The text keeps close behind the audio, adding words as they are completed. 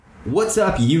What's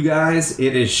up, you guys?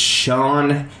 It is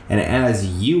Sean, and as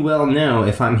you well know,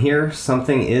 if I'm here,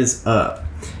 something is up.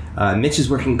 Mitch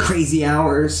is working crazy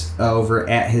hours over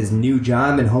at his new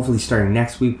job, and hopefully starting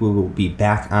next week we will be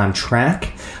back on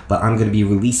track. But I'm going to be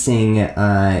releasing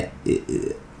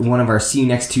one of our See You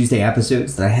Next Tuesday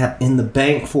episodes that I have in the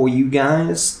bank for you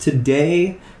guys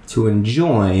today to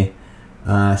enjoy.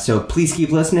 So please keep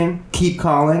listening, keep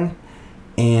calling,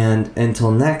 and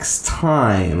until next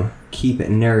time, keep it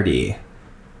nerdy.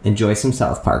 Enjoy some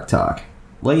South Park talk.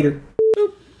 Later.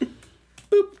 Boop.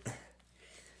 Boop.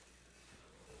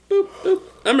 Boop. Boop.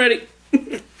 I'm ready.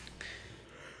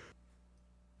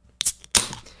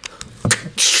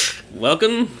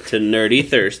 Welcome to Nerdy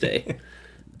Thursday.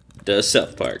 Does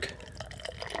South Park.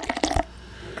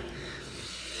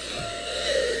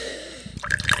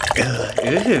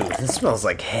 Ew, this smells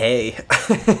like hay.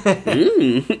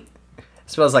 It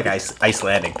smells like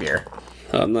Icelandic beer.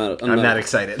 I'm not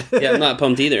excited. Yeah, I'm not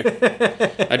pumped either.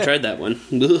 I tried that one.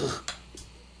 Ugh.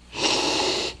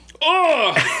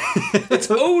 Oh! It's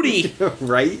Odie!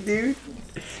 Right, dude?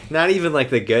 Not even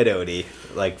like the good Odie,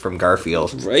 like from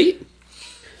Garfield. Right?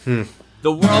 The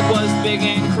world was big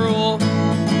and cruel,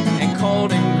 and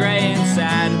cold and gray and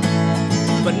sad.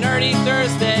 But Nerdy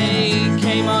Thursday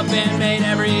came up and made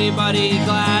everybody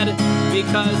glad.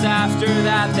 Because after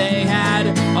that they had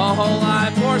a whole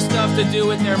lot more stuff to do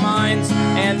with their minds.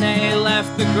 And they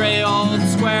left the gray old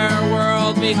square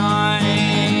world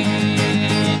behind.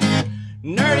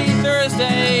 Nerdy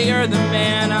Thursday, you're the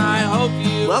man, I hope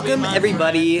you... Welcome,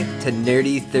 everybody, to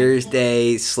Nerdy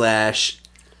Thursday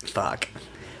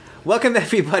Welcome,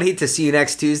 everybody, to See You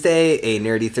Next Tuesday, a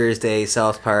Nerdy Thursday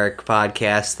South Park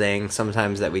podcast thing,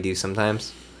 sometimes that we do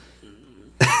sometimes.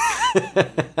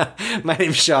 My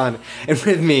name's Sean, and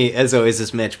with me, as always,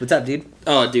 is Mitch. What's up, dude?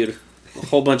 Oh, dude. A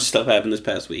whole bunch of stuff happened this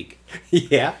past week.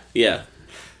 Yeah? Yeah.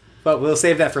 But we'll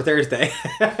save that for Thursday.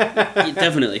 Yeah,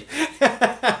 definitely.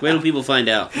 Wait till people find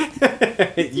out.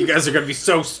 You guys are going to be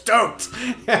so stoked.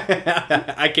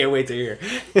 I can't wait to hear.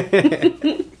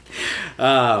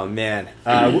 Oh, man.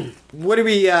 What do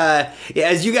we...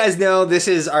 as you guys know, this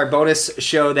is our bonus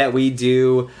show that we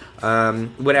do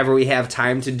whenever we have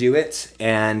time to do it.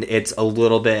 And it's a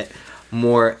little bit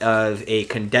more of a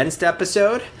condensed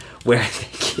episode.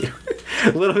 Thank you.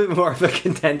 A little bit more of a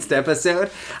condensed episode.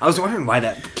 I was wondering why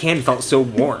that can felt so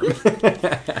warm.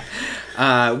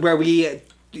 Where we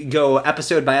go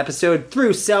episode by episode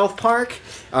through South Park.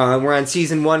 We're on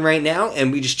season 1 right now,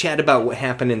 and we just chat about what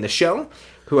happened in the show,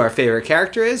 who our favorite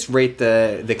character is, rate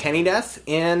the Kenny death,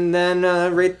 and then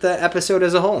rate the episode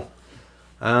as a whole.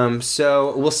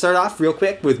 So we'll start off real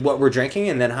quick with what we're drinking,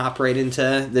 and then hop right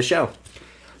into the show.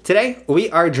 Today, we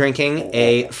are drinking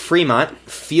a Fremont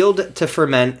Field to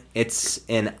Ferment. It's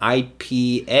an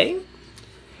IPA,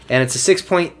 and it's a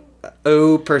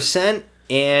 6.0%,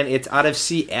 and it's out of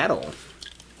Seattle.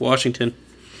 Washington.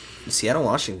 Seattle,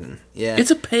 Washington. Yeah.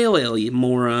 It's a pale ale, you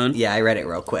moron. Yeah, I read it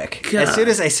real quick. God. As soon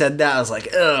as I said that, I was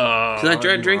like, ugh. Because I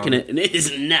tried drinking it, and it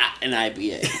is not an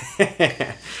IPA.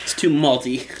 It's too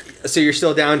malty. So you're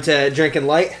still down to drinking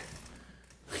light?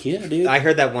 Yeah, dude. I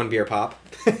heard that one beer pop.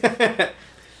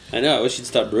 I know, I wish you'd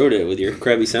stop brewing it with your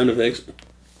crabby sound effects.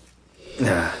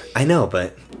 I know,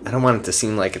 but I don't want it to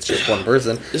seem like it's just one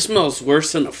person. This smells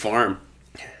worse than a farm.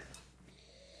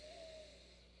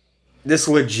 This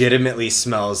legitimately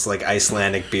smells like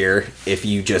Icelandic beer if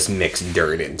you just mix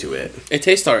dirt into it. It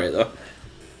tastes alright, though.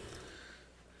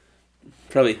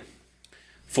 Probably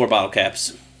 4 bottle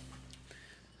caps.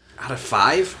 Out of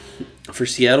 5? For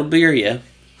Seattle beer, yeah.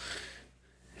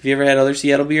 Have you ever had other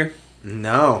Seattle beer?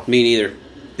 No. Me neither.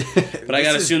 But I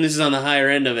gotta assume this is on the higher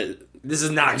end of it. This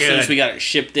is not As good. soon as we got it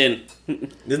shipped in.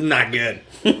 This is not good.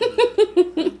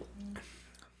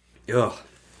 Ugh.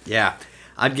 Yeah.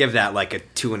 I'd give that like a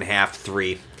 2.5,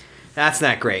 3. That's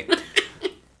not great.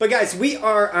 But guys, we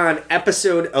are on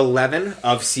episode 11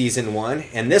 of season 1,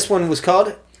 and this one was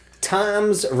called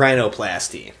Tom's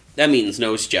Rhinoplasty. That means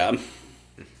nose job.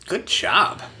 Good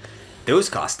job. Those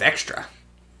cost extra.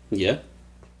 Yeah.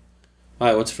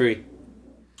 Why, what's free?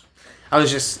 I was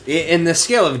just, in the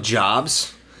scale of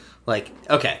jobs, like,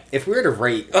 okay, if we were to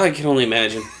rate... Oh, I can only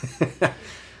imagine.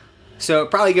 So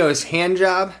it probably goes hand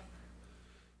job,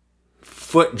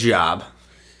 foot job,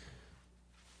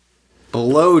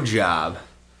 blow job,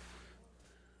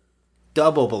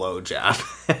 double blow job,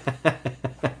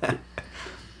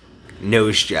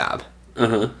 nose job.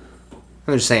 Uh-huh.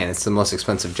 I'm just saying, it's the most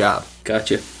expensive job.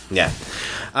 Gotcha. Yeah.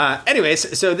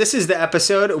 Anyways, so this is the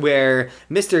episode where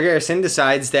Mr. Garrison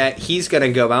decides that he's going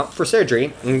to go out for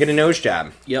surgery and get a nose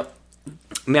job. Yep.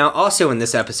 Now, also in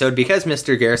this episode, because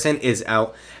Mr. Garrison is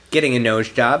out getting a nose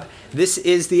job, this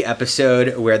is the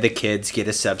episode where the kids get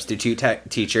a substitute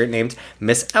teacher named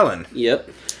Miss Ellen. Yep.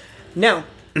 Now,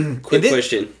 Quick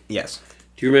question. Yes.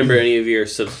 Do you remember any of your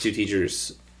substitute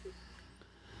teachers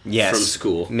Yes. from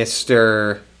school?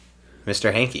 Mr.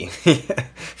 Hanky.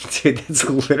 Dude, that's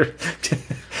literally...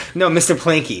 No, Mr.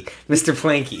 Planky. Mr.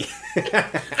 Planky.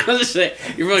 I was just saying,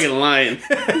 you're fucking lying.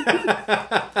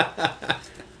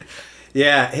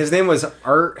 Yeah, his name was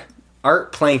Art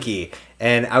Planky,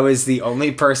 and I was the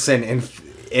only person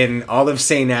in all of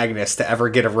St. Agnes to ever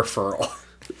get a referral.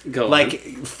 Go Like,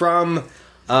 on. from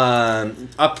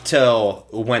up till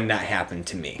when that happened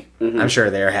to me. Mm-hmm. I'm sure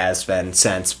there has been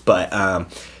since, but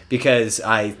because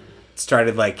I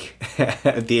started, like,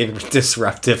 being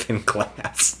disruptive in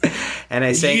class. And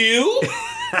I sang... You?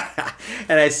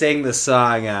 And I sang the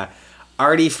song,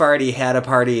 Arty Farty had a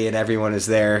party and everyone was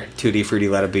there. Tutti Frutti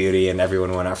let a beauty and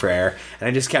everyone went out for air. And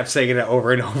I just kept singing it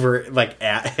over and over, like,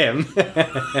 at him.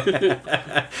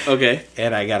 Okay.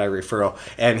 And I got a referral.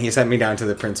 And he sent me down to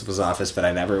the principal's office, but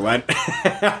I never went.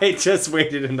 I just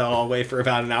waited in the hallway for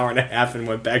about an hour and a half and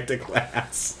went back to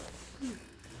class.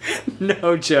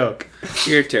 No joke.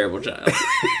 You're a terrible child.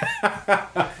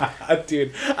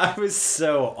 Dude, I was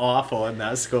so awful in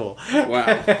that school.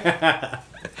 Wow.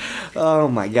 Oh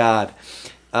my god.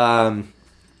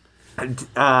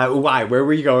 Why? Where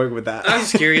were you going with that? I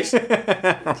was curious.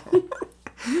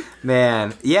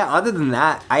 Man, yeah. Other than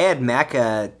that, I had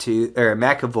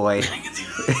McAvoy.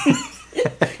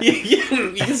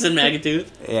 you can send Magatooth.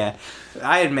 Yeah,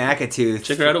 I had Macatooth.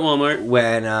 Check her out at Walmart.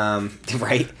 When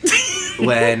right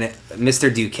when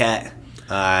Mr. Duquette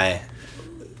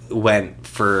went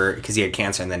for because he had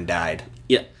cancer and then died.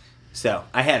 Yeah. So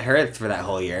I had her for that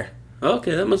whole year.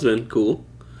 Okay, that must have been cool.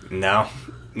 No,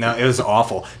 it was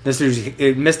awful.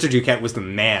 Mr. Duquette was the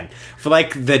man. For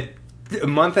like the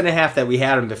month and a half that we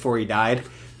had him before he died,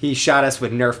 he shot us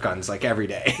with Nerf guns like every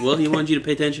day. Well, he wanted you to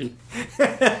pay attention.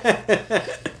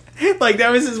 Like that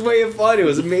was his way of fun. It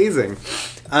was amazing.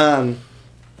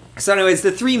 So anyways,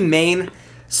 the three main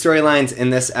storylines in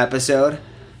this episode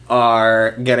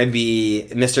are gonna be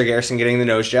Mr. Garrison getting the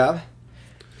nose job,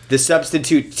 the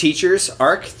substitute teacher's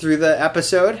arc through the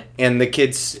episode, and the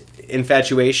kids'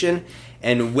 infatuation,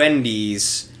 and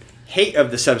Wendy's hate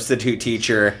of the substitute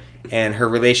teacher and her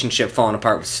relationship falling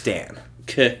apart with Stan.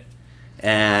 Okay.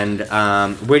 And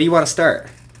where do you want to start?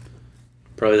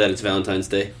 Probably that it's Valentine's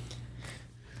Day.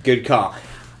 Good call.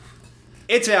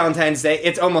 It's Valentine's Day.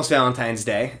 It's almost Valentine's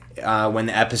Day when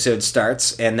the episode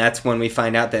starts, and that's when we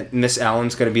find out that Miss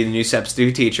Allen's going to be the new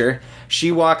substitute teacher.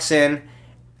 She walks in.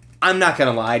 I'm not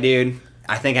going to lie, dude.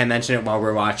 I think I mentioned it while we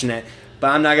were watching it,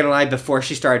 but I'm not going to lie. Before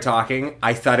she started talking,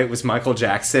 I thought it was Michael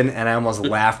Jackson, and I almost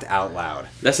laughed out loud.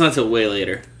 That's not till way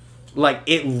later. Like,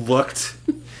 it looked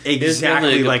Definitely a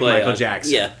exactly good like play Michael on-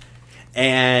 Jackson. Yeah.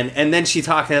 And then she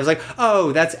talked, and I was like,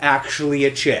 oh, that's actually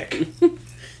a chick.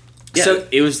 Yeah, So-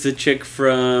 it was the chick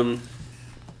from...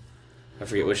 I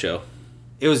forget what show.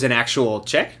 It was an actual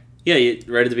chick? Yeah,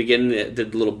 right at the beginning, it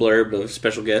did the little blurb of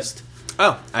special guest.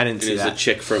 Oh, I didn't And see it was that. a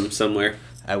chick from somewhere.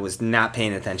 I was not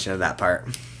paying attention to that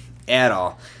part at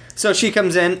all. So she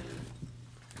comes in.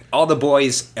 All the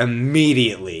boys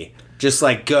immediately just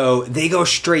like go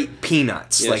straight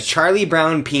peanuts. Yes. Like Charlie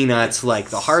Brown peanuts, like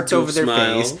the hearts over their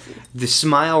Smile. face, the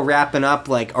smile wrapping up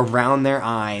like around their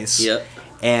eyes. Yep.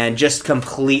 And just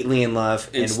completely in love.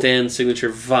 And Stan's signature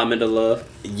vomit of love.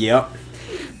 Yep.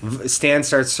 Stan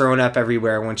starts throwing up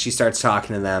everywhere when she starts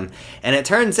talking to them. And it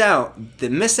turns out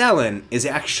that Miss Ellen is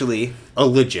actually a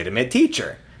legitimate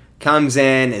teacher. Comes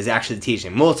in, is actually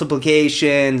teaching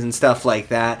multiplications and stuff like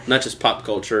that. Not just pop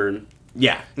culture. And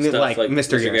Yeah, Stuff like like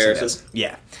Mr. Mr. Garrison Garrison. does.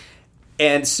 Yeah.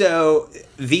 And so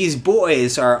these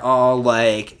boys are all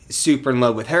like super in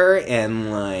love with her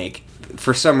and like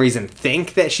for some reason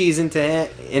think that she's into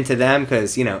them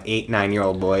because,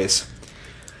 8-9-year-old boys.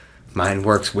 Mine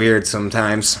works weird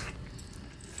sometimes.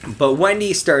 But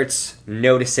Wendy starts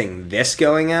noticing this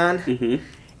going on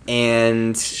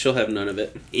and she'll have none of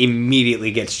it.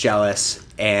 immediately gets jealous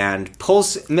and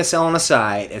pulls Miss Ellen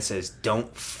aside and says,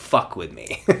 "Don't fuck with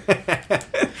me."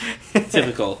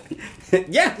 Typical.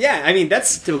 Yeah. I mean,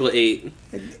 that's Typical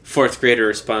 4th grader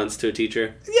response to a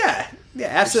teacher. yeah,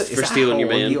 absolutely. For Is that stealing how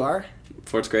your old man. you are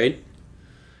 4th grade?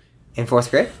 in 4th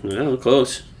grade, Well,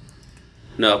 close.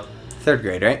 No. 3rd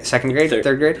grade, right? 2nd grade, Third.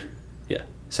 3rd grade, Yeah.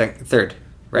 third,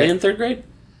 right? In 3rd grade?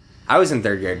 I was in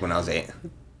 3rd grade when I was 8,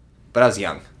 but I was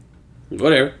young.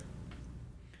 Whatever.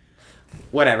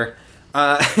 Whatever.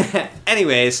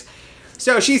 Anyways,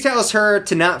 so she tells her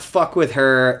to not fuck with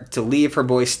her, to leave her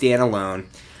boy Stan alone.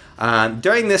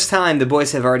 During this time, the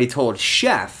boys have already told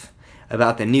Chef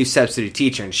about the new substitute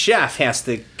teacher, and Chef has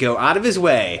to go out of his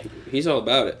way He's all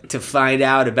about it. to find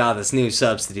out about this new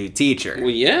substitute teacher. Well,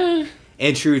 yeah.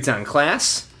 Intrudes on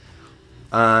class.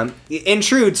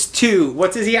 Intrudes to,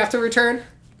 what does he have to return?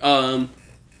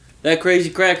 That crazy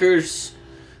cracker's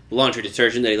laundry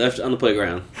detergent that he left on the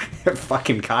playground.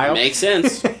 Fucking Kyle. Makes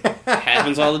sense.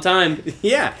 Happens all the time.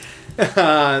 Yeah.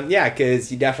 Yeah,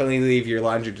 because you definitely leave your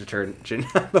laundry detergent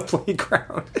on the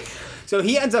playground. So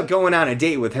he ends up going on a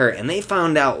date with her, and they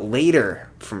found out later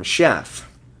from Chef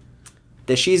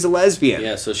that she's a lesbian.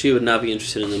 Yeah, so she would not be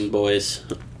interested in them boys.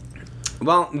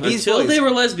 Well, these Until boys, they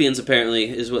were lesbians, apparently,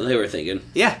 is what they were thinking.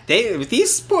 yeah,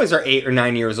 these boys are 8 or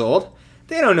 9 years old.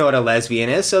 They don't know what a lesbian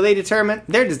is, so they're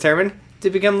determined to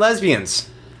become lesbians.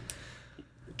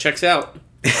 Checks out.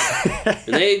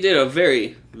 And they did a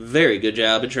very, very good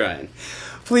job at trying.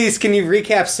 Please, can you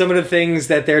recap some of the things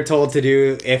that they're told to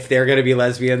do if they're going to be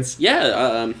lesbians?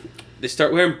 Yeah, they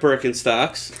start wearing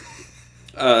Birkenstocks.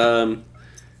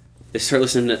 They start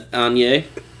listening to Anye.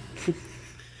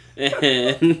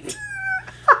 And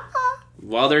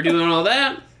while they're doing all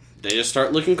that, they just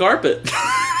start licking carpet.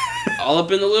 All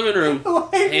up in the living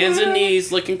room. Hands and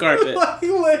knees licking carpet. Like,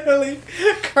 literally,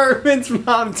 Cartman's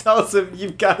mom tells him,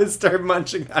 you've got to start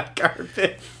munching on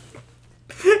carpet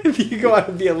if you want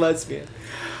to be a lesbian.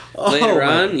 Later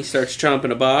my- on, he starts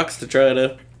chomping a box to try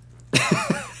to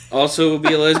also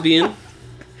be a lesbian.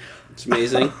 It's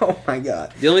amazing. Oh my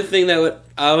god. The only thing that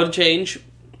I would change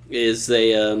is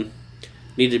they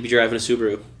needed to be driving a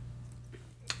Subaru.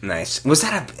 Nice. Was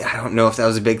that I don't know if that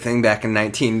was a big thing back in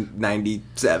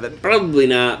 1997. Probably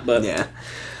not, but Yeah.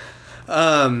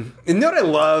 And you know what I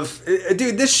love?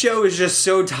 Dude, this show is just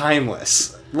so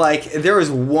timeless. Like, there was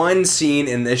one scene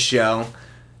in this show,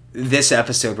 this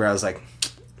episode, where I was like,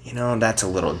 you know, that's a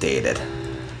little dated.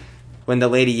 When the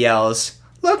lady yells,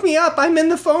 "Look me up, I'm in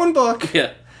the phone book."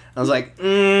 yeah. I was like,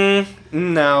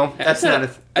 no, that's not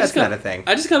a thing.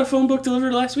 I just got a phone book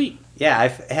delivered last week. Yeah,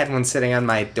 I've had one sitting on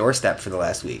my doorstep for the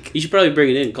last week. You should probably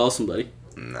bring it in and call somebody.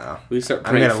 No. We can start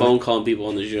I'm prank gonna phone calling people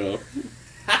on the show.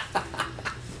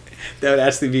 That would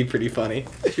actually be pretty funny.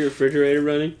 Is your refrigerator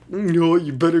running? No,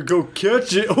 you better go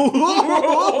catch it.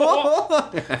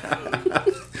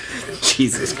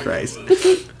 Jesus Christ.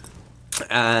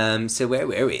 So where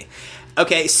were we?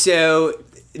 Okay, so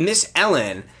Miss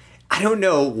Ellen, I don't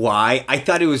know why. I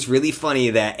thought it was really funny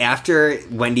that after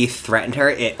Wendy threatened her,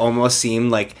 it almost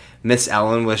seemed like Miss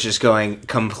Ellen was just going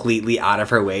completely out of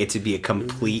her way to be a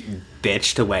complete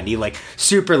bitch to Wendy, like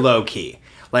super low key.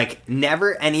 Like,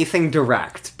 never anything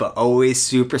direct, but always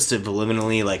super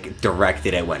subliminally, like,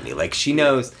 directed at Wendy. Like, she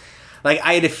knows... Like,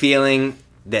 I had a feeling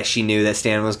that she knew that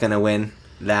Stan was going to win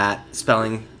that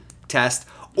spelling test.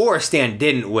 Or Stan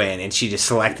didn't win, and she just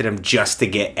selected him just to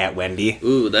get at Wendy.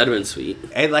 Ooh, that'd have been sweet.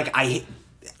 And, like, I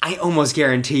almost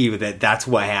guarantee you that that's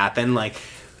what happened. Like,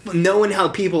 knowing how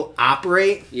people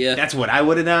operate, Yeah. that's what I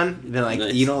would have done. Been like,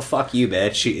 Nice. you know, fuck you,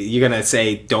 bitch. You're going to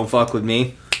say, don't fuck with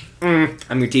me? I'm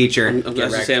your teacher. I'm Get glad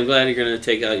to wrecked. say I'm glad you're going to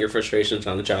take out your frustrations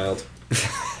on the child.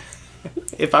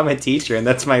 If I'm a teacher and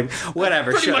that's my...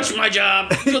 Whatever, Pretty sure. much my job.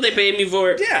 That's what they paid me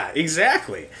for. Yeah,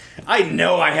 exactly. I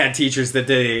know I had teachers that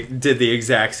did the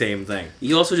exact same thing.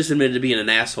 You also just admitted to being an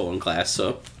asshole in class,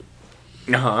 so...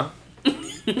 Uh-huh.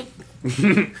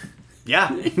 Yeah,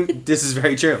 this is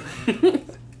very true.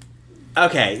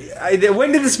 Okay,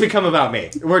 when did this become about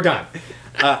me? We're done.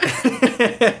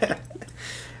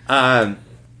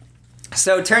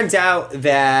 So it turns out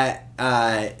that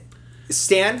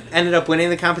Stan ended up winning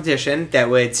the competition that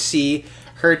would see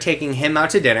her taking him out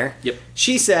to dinner. Yep.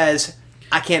 She says,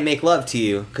 I can't make love to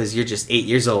you because you're just 8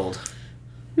 years old.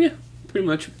 Yeah, pretty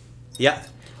much. Yeah.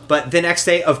 But the next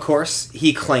day, of course,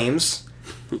 he claims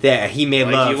that he made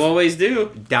Like love you always do.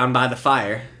 down by the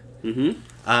fire. Mm-hmm.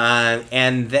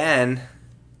 And then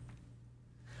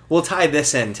we'll tie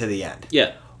this in to the end.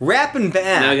 Yeah. Wrapping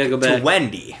back, Now I gotta go back. to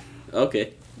Wendy.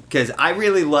 Okay. Because I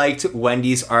really liked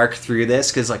Wendy's arc through this.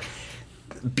 Because, like,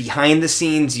 behind the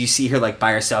scenes, you see her, like,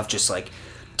 by herself just, like,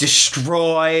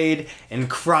 destroyed and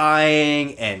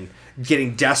crying and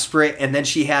getting desperate. And then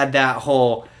she had that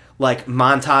whole, like,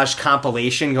 montage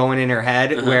compilation going in her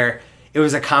head where it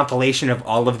was a compilation of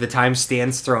all of the time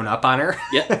Stan's thrown up on her.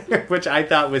 Yeah. Which I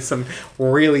thought was some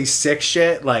really sick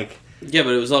shit. Like, Yeah,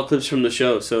 but it was all clips from the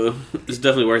show, so it's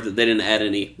definitely worth it. They didn't add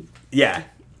any. yeah.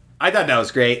 I thought that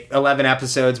was great. 11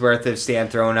 episodes worth of Stan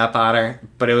throwing up on her.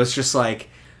 But it was just like...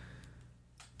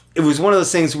 It was one of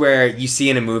those things where you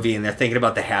see in a movie and they're thinking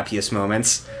about the happiest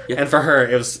moments. Yeah. And for her,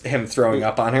 it was him throwing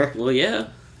up on her, Well, yeah.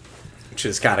 which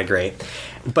was kind of great.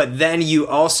 But then you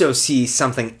also see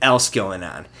something else going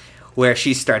on. where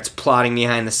she starts plotting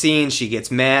behind the scenes. She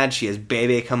gets mad. She has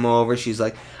Bebe come over. She's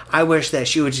like, I wish that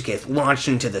she would just get launched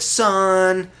into the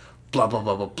sun. Blah, blah,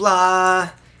 blah, blah, blah.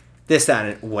 This, that,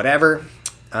 and whatever.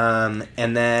 And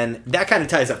then that kind of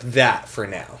ties up that for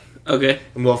now. Okay.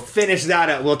 And we'll finish that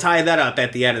up. We'll tie that up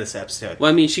at the end of this episode.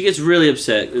 Well, I mean, she gets really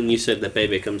upset when you said that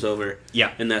Bebe comes over.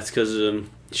 Yeah. And that's because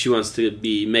she wants to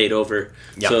be made over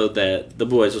Yep. so that the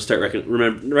boys will start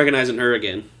recognizing her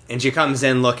again. And she comes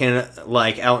in looking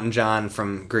like Elton John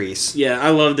from Grease. Yeah, I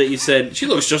love that you said, she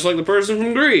looks just like the person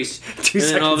from Grease. 2 and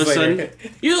then all of a seconds later.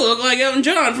 sudden, you look like Elton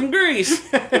John from Grease.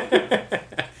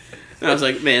 And I was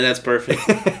like, man, that's perfect.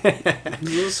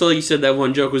 So you said that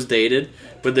one joke was dated,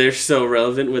 but they're so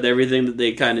relevant with everything that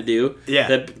they kind of do. Yeah.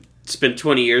 That it's been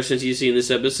 20 years since you've seen this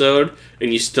episode,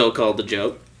 and you still called the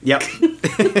joke. Yep.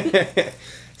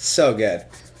 So good.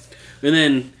 And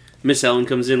then Miss Ellen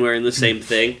comes in wearing the same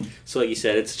thing. So like you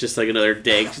said, it's just like another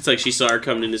day. It's like she saw her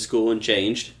coming into school and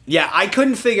changed. Yeah, I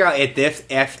couldn't figure out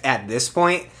if at this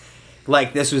point,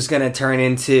 like, this was going to turn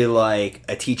into, like,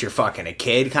 a teacher fucking a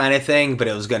kid kind of thing, but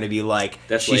it was going to be like...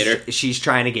 That's later. She's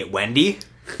trying to get Wendy.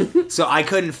 So I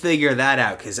couldn't figure that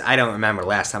out, because I don't remember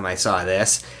last time I saw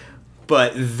this.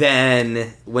 But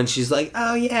then, when she's like,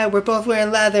 oh yeah, we're both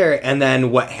wearing leather, and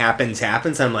then what happens,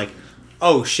 I'm like,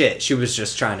 oh shit, she was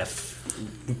just trying to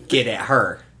get at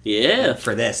her. Yeah.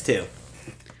 For this, too.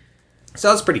 So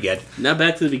that was pretty good. Now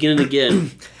back to the beginning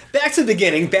again. Back to the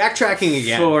beginning, backtracking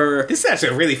again. For this is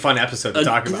actually a really fun episode to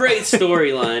talk about. A great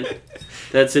storyline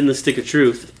that's in the Stick of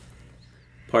Truth.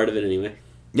 Part of it, anyway.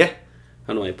 Yeah. I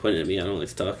don't know why you pointed at me. I don't like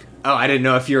to talk. Oh, I didn't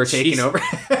know if you were taking over.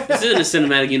 This isn't a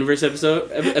cinematic universe episode.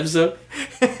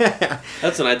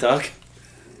 That's when I talk.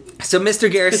 So Mr.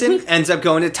 Garrison ends up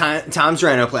going to Tom's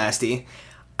rhinoplasty.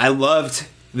 I loved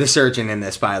the surgeon in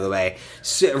this, by the way.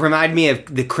 So, remind me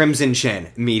of the Crimson Chin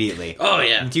immediately. Oh,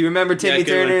 yeah. Do you remember Timmy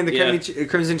Turner and the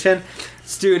Crimson Chin?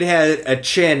 This dude had a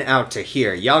chin out to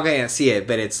here. Y'all can't see it,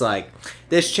 but it's like,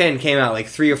 this chin came out like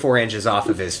 3 or 4 inches off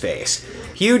of his face.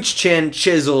 Huge chin,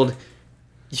 chiseled,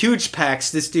 huge pecs.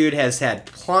 This dude has had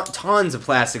tons of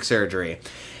plastic surgery.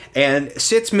 And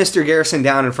sits Mr. Garrison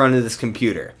down in front of this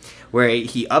computer, where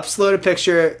he uploads a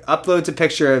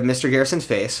picture of Mr. Garrison's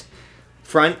face,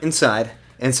 front and side,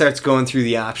 and starts going through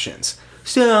the options.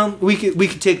 So we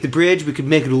could take the bridge, we could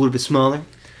make it a little bit smaller.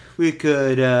 We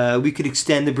could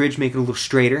extend the bridge, make it a little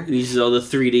straighter. He uses all the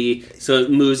 3D, so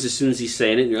it moves as soon as he's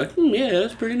saying it, and you're like, yeah,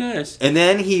 that's pretty nice. And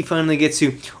then he finally gets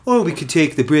to, we could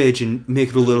take the bridge and make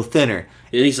it a little thinner.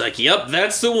 And he's like, yep,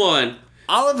 that's the one.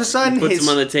 All of a sudden, puts him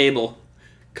on the table,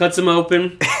 cuts him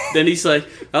open. Then he's like,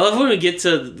 I love when we get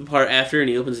to the part after, and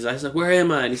he opens his eyes, he's like, where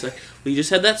am I? And he's like, well, you just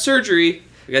had that surgery.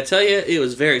 I gotta tell you, it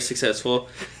was very successful.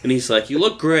 And he's like, you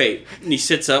look great. And he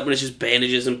sits up, and it's just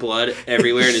bandages and blood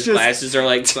everywhere, and his glasses are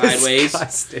like sideways.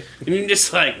 Disgusting. And you're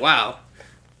just like, wow.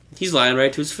 He's lying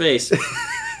right to his face.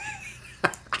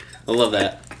 I love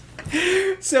that.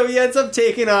 So he ends up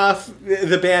taking off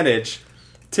the bandage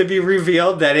to be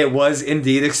revealed that it was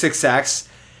indeed a success.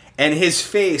 And his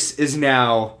face is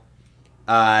now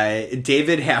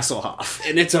David Hasselhoff.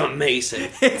 And it's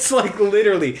amazing. It's like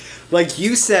literally, like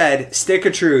you said, Stick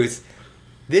of Truth.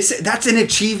 That's an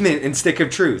achievement in Stick of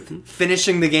Truth.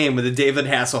 Finishing the game with a David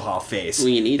Hasselhoff face Well,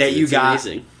 you need that to. you It's got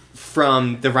amazing.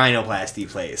 from the rhinoplasty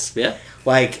place. Yeah.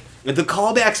 Like, the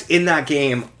callbacks in that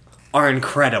game are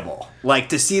incredible. Like,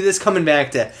 to see this coming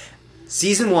back to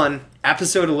Season 1,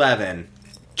 Episode 11,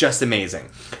 just amazing.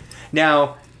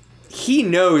 Now, he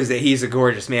knows that he's a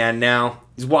gorgeous man now.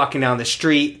 He's walking down the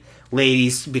street.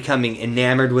 Ladies becoming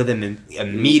enamored with him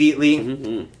immediately.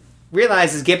 Mm-hmm.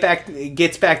 Realizes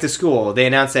gets back to school. They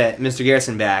announce that Mr.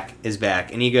 Garrison is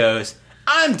back. And he goes,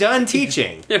 I'm done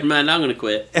teaching. Never mind, I'm gonna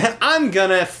quit. I'm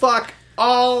gonna fuck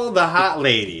all the hot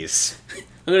ladies.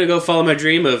 I'm gonna go follow my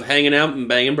dream of hanging out and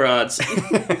banging broads.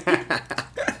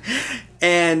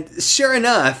 And sure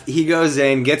enough, he goes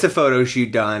in, gets a photo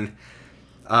shoot done,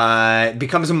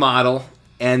 becomes a model,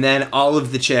 and then all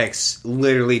of the chicks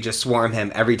literally just swarm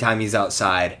him every time he's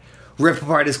outside, rip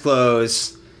apart his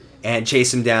clothes, and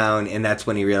chase him down, and that's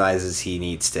when he realizes he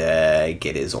needs to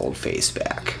get his old face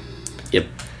back.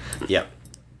 Yep.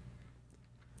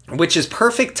 Which is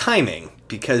perfect timing,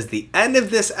 because the end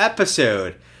of this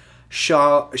episode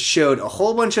showed a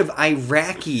whole bunch of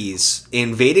Iraqis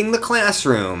invading the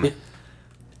classroom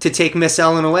to take Miss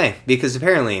Ellen away, because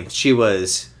apparently she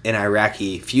was an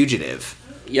Iraqi fugitive.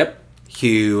 Yep.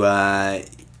 Who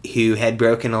had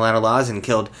broken a lot of laws and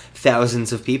killed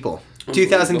thousands of people.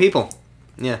 2,000 people.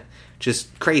 Yeah,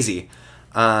 just crazy.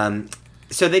 So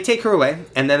they take her away,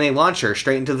 and then they launch her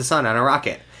straight into the sun on a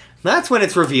rocket. That's when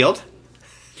it's revealed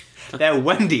that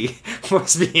Wendy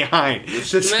was behind.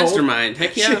 This Mastermind.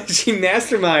 Heck yeah. She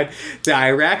masterminded the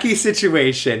Iraqi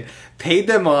situation, paid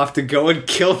them off to go and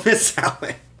kill Miss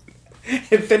Allen,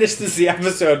 and finished the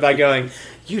episode by going,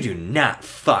 "You do not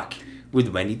fuck with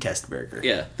Wendy Testberger."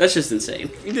 Yeah, that's just insane.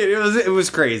 Dude, it was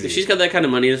crazy. If she's got that kind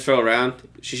of money to throw around,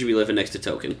 she should be living next to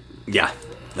Token. Yeah.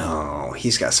 Oh,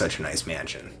 he's got such a nice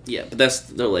mansion. Yeah, but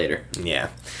that's no later. Yeah.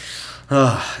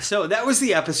 So that was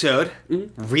the episode.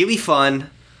 Mm-hmm. Really fun.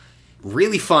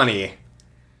 Really funny.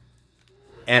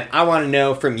 And I want to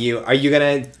know from you, are you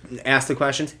going to ask the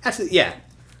questions? Absolutely, yeah.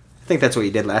 I think that's what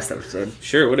you did last episode.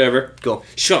 Sure, whatever. Cool.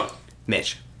 Sean,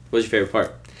 Mitch. what's your favorite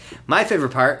part? My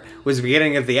favorite part was the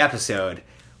beginning of the episode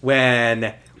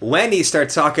when Wendy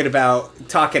starts talking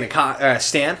to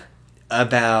Stan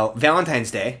about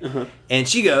Valentine's Day, and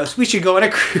she goes, "We should go on a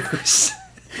cruise."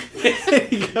 And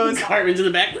he goes, Cartman's in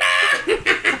the back.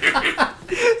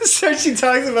 so she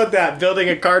talks about that, building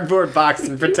a cardboard box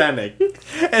and pretending,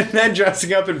 and then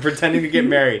dressing up and pretending to get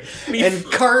married. And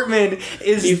Cartman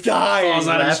is dying, falls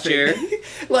out of his laughing. chair.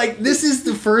 Like, this is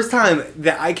the first time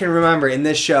that I can remember in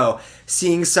this show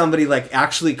seeing somebody like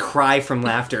actually cry from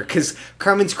laughter, because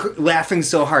Cartman's laughing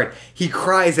so hard he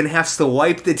cries and has to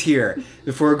wipe the tear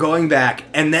before going back,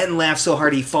 and then laughs so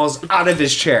hard he falls out of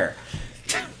his chair.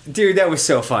 Dude, that was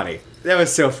so funny. What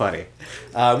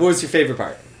was your favorite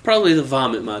part? Probably the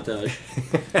vomit montage.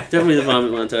 Definitely the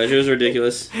vomit montage. It was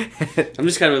ridiculous. I'm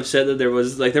just kind of upset that there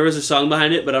was a song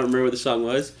behind it, but I don't remember what the song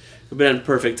was. It'd been on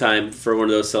perfect time for one of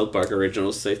those South Park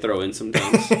originals they throw in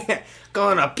sometimes.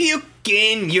 Gonna puke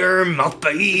in your mouth,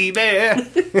 baby.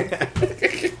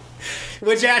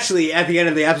 Which actually, at the end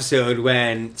of the episode,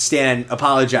 when Stan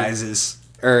apologizes,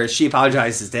 or she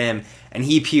apologizes to him, and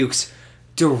he pukes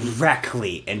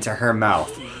directly into her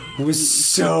mouth, was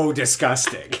so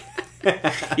disgusting.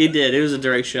 He did. It was a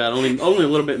direct shot. Only a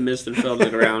little bit missed and fell to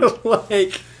the ground.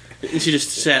 And she just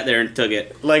sat there and took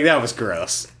it. Like, that was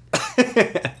gross.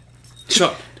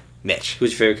 Sean, Mitch.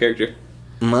 who's your favorite character?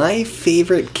 My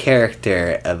favorite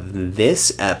character of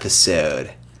this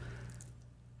episode.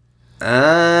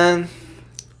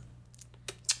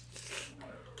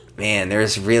 Man,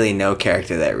 there's really no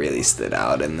character that really stood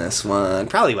out in this one.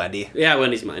 Probably Wendy. Yeah,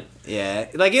 Wendy's mine. Yeah,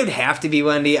 like, it would have to be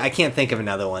Wendy. I can't think of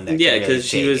another one that. Yeah, could really because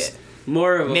she take was it.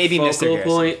 more of a Maybe Mr. focal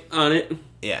Garrison. point on it,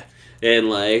 Yeah,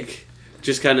 and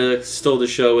just kind of stole the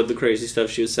show with the crazy stuff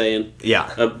she was saying.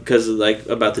 yeah, Because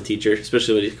about the teacher,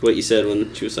 especially what you said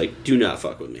when she was like, "Do not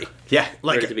fuck with me." yeah. Right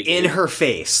Like, at the beginning. in her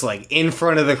face, like in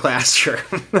front of the classroom.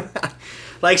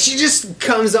 Like, she just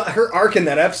comes up. Her arc in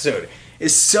that episode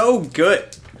is so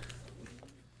good.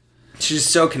 She's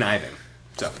so conniving.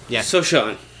 So yeah, So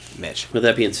Sean, Mitch. with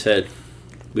that being said,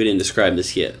 we didn't describe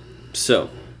this yet.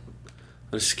 So,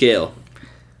 on a scale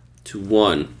to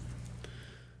 1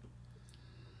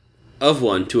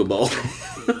 to a bowl.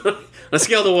 On a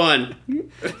scale to 1,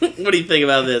 what do you think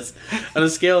about this? On a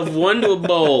scale of 1 to a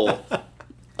bowl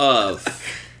of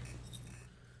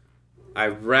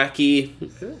Iraqi,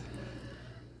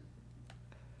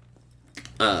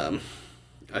 I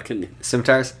can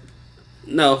Scimitars.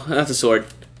 no, not the sword.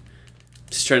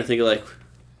 Just trying to think of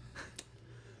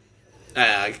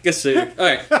I guess. All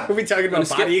right. Are we talking about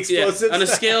body explosives? Yeah, on a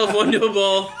scale of 1 to a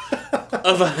bowl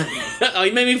of oh,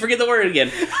 you made me forget the word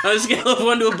again. On a scale of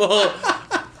 1 to a bowl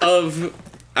of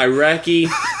Iraqi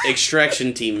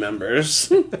extraction team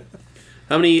members,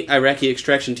 how many Iraqi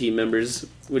extraction team members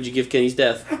would you give Kenny's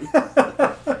death?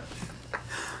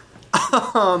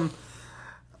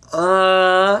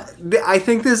 I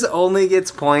think this only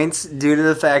gets points due to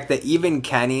the fact that even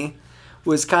Kenny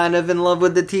was kind of in love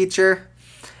with the teacher.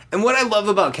 And what I love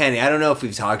about Kenny, I don't know if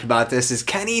we've talked about this, is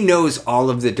Kenny knows all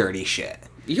of the dirty shit.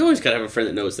 You always gotta have a friend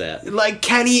that knows that. Like,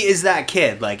 Kenny is that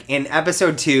kid. Like, in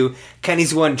episode 2, Kenny's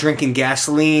the one drinking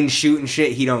gasoline, shooting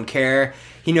shit, he don't care.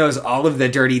 He knows all of the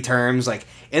dirty terms. Like,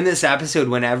 in this episode,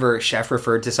 whenever Chef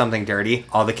referred to something dirty,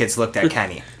 all the kids looked at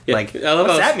Kenny. Yeah, Like, I love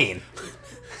what's how- that mean?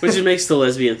 Which just makes the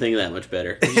lesbian thing that much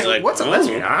better. He's like, What's a "Oh."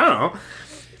 lesbian? I don't know.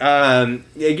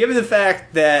 Yeah, given the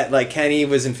fact that like Kenny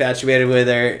was infatuated with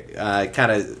her,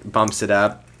 kind of bumps it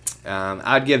up.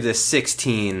 I'd give this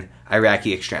 16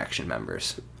 Iraqi extraction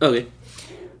members. Okay.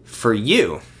 For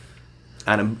you,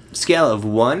 on a scale of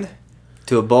 1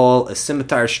 to a bowl of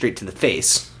scimitars straight to the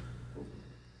face,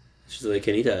 She's like,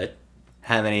 Kenny died.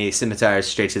 how many scimitars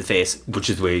straight to the face, which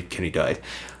is the way Kenny died,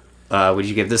 would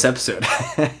you give this episode?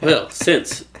 Well,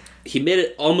 since he made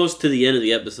it almost to the end of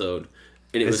the episd,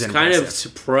 and it It's was kind of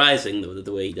impressive. surprising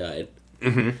the way he died,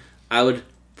 I would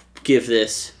give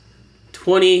this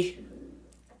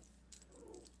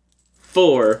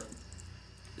 24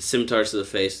 scimitars to the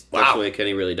face. That's Wow. the way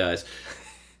Kenny really dies.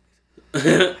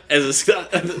 as a scale,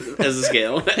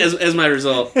 as my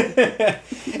result.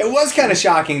 It was kind of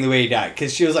shocking the way he died,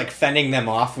 because she was like fending them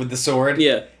off with the sword.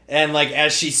 Yeah. And like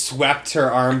as she swept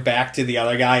her arm back to the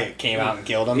other guy, it came out and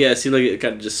killed him. Yeah, it seemed like it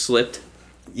kind of just slipped.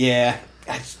 Yeah,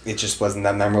 it just wasn't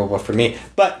that memorable for me.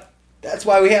 But that's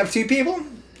why we have two people,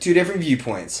 two different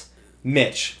viewpoints.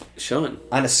 Mitch, Sean,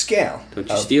 on a scale. don't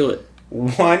you steal it.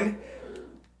 1,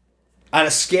 on a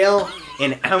scale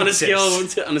in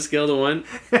ounces. On a scale to 1?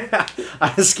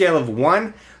 On a scale of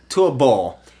 1 to a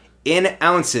bowl, in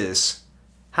ounces,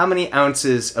 how many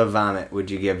ounces of vomit would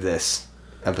you give this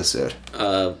episode?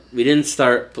 We didn't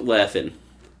start laughing.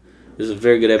 It was a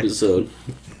very good episode.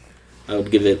 I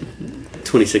would give it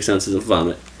 26 ounces of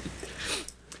vomit.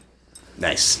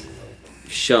 Nice.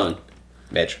 Sean,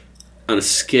 Mitch. on a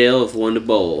scale of 1 to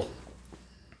bowl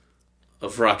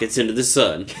of rockets into the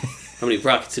sun, how many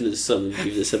rockets into the sun would you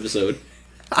give this episode?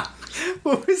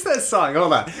 What was that song?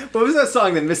 Hold on. What was that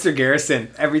song that Mr. Garrison,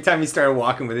 every time he started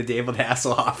walking with a David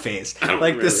Hasselhoff face, like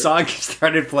remember. the song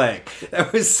started playing?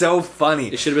 That was so funny.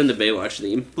 It should have been the Baywatch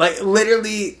theme. Like,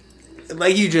 literally,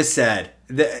 like you just said,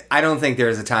 I don't think there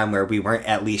was a time where we weren't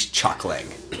at least chuckling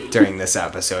during this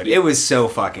episode. It was so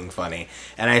fucking funny.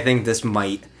 And I think this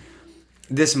might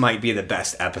be the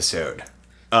best episode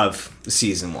of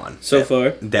season 1 So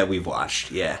far? that we've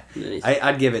watched. Yeah. Nice.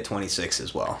 I'd give it 26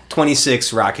 as well.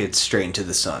 26 rockets straight into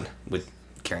the sun with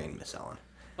carrying Miss Ellen.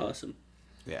 Awesome.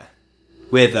 Yeah.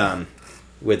 With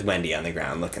Wendy on the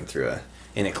ground looking through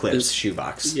an Eclipse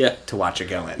shoebox. Yeah. To watch it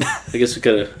go in. I guess we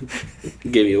could have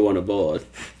gave you a bowl.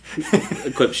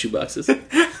 Equipped shoeboxes.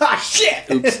 Ah, shit!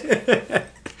 Oops.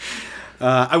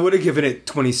 I would have given it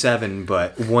 27,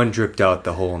 but one dripped out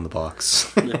the hole in the box.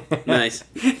 Nice.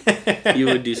 You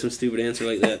would do some stupid answer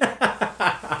like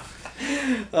that.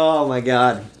 Oh my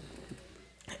god.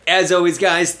 As always,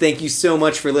 guys, thank you so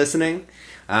much for listening.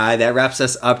 That wraps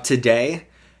us up today.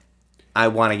 I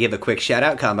want to give a quick shout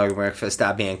out,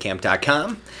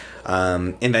 comicbreakfast.bandcamp.com.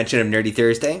 Invention of Nerdy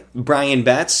Thursday. Brian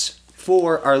Betts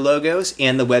for our logos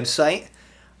and the website.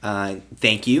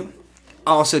 Thank you.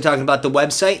 Also talking about the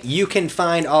website, you can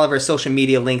find all of our social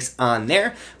media links on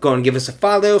there. Go and give us a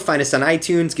follow, find us on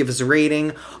iTunes, give us a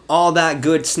rating, all that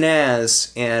good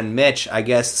snaz. And Mitch, I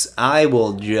guess I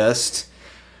will just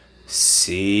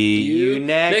see you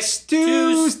next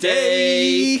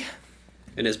Tuesday.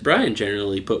 And as Brian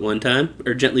generally put one time,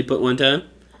 or gently put one time,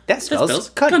 That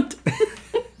spells cunt.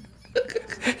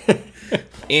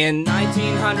 In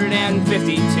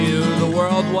 1952, the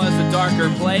world was a darker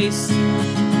place.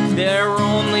 There were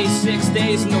only 6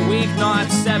 days in the week, not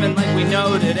 7 like we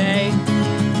know today.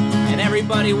 And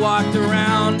everybody walked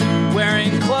around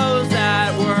wearing clothes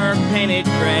that were painted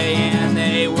gray. And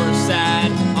they were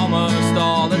sad almost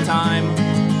all the time.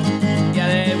 Yeah,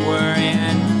 they were.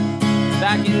 And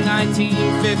back in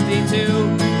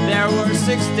 1952, there were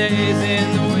 6 days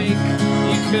in the week.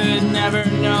 You could never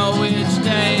know which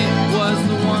day was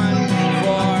the one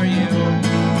for you.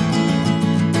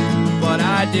 But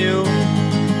I do.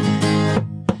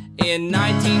 In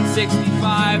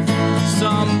 1965,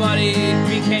 somebody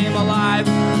became alive,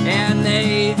 and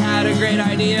they had a great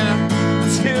idea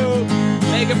to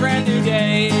make a brand new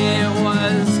day. It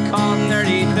was called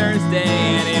Nerdy Thursday,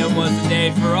 and it was a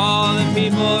day for all the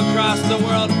people across the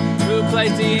world who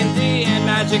played D&D and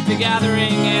Magic the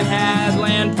Gathering and had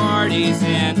LAN parties,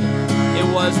 and it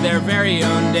was their very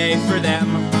own day for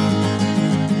them.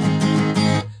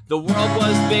 The world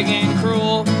was big and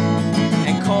cruel,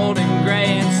 and cold and gray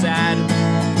and sad.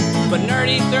 But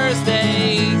Nerdy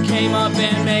Thursday came up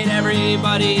and made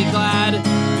everybody glad,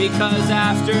 because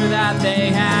after that they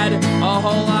had a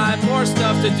whole lot more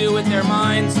stuff to do with their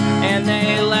minds, and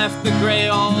they left the gray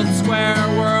old square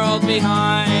world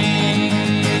behind.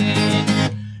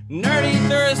 Nerdy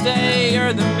Thursday,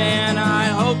 you're the man, I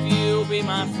hope you'll be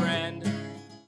my friend.